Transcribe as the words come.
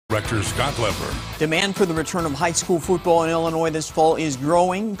Director Scott Lever. Demand for the return of high school football in Illinois this fall is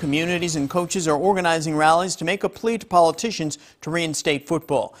growing. Communities and coaches are organizing rallies to make a plea to politicians to reinstate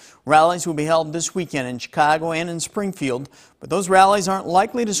football. Rallies will be held this weekend in Chicago and in Springfield, but those rallies aren't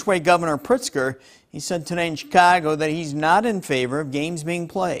likely to sway Governor Pritzker. He said today in Chicago that he's not in favor of games being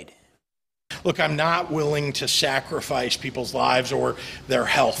played. Look, I'm not willing to sacrifice people's lives or their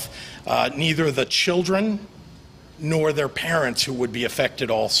health, neither the children nor their parents who would be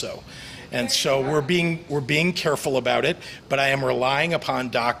affected also. And so we're being careful about it, but I am relying upon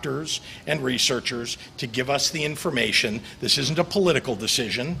doctors and researchers to give us the information. This isn't a political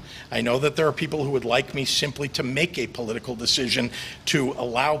decision. I know that there are people who would like me simply to make a political decision to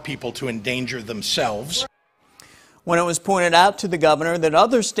allow people to endanger themselves. When it was pointed out to the governor that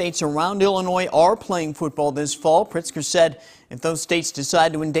other states around Illinois are playing football this fall, Pritzker said if those states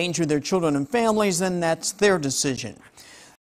decide to endanger their children and families, then that's their decision.